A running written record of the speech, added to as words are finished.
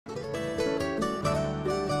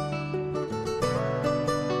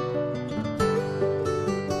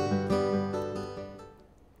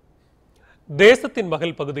தேசத்தின்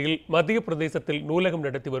மகள் பகுதியில் மத்திய பிரதேசத்தில் நூலகம்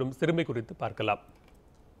நடத்தி வரும் சிறுமி குறித்து பார்க்கலாம்.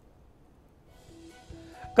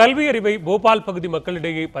 கல்வி அறிவை போபால் பகுதி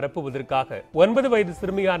மக்களிடையே பரப்புவதற்காக 9 வயது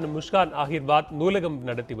சிறுமியான முஸ்கான் ஆஹிர்வாத் நூலகம்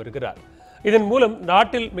நடத்தி வருகிறார். இதன் மூலம்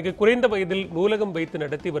நாட்டில் மிக குறைந்த வயதில் நூலகம் வைத்து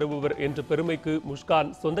நடத்தி வருபவர் என்ற பெருமைக்கு முஸ்கான்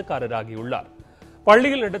சொந்தக்காரராகியுள்ளார்.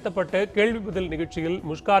 பள்ளியில் நடத்தப்பட்ட கேள்வி பதில் நிகழ்ச்சியில்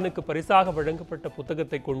முஸ்கானுக்கு பரிசாக வழங்கப்பட்ட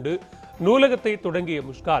புத்தகத்தை கொண்டு நூலகத்தை தொடங்கிய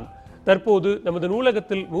முஸ்கான் தற்போது நமது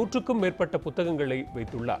நூலகத்தில் 100க்கும் மேற்பட்ட புத்தகங்களை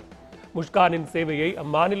வைத்துள்ளார். முஸ்கானின் சேவையை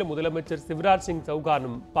அம்மாநில முதலமைச்சர் சிவராஜ் சிங்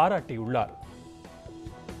சௌகானும் பாராட்டியுள்ளார்.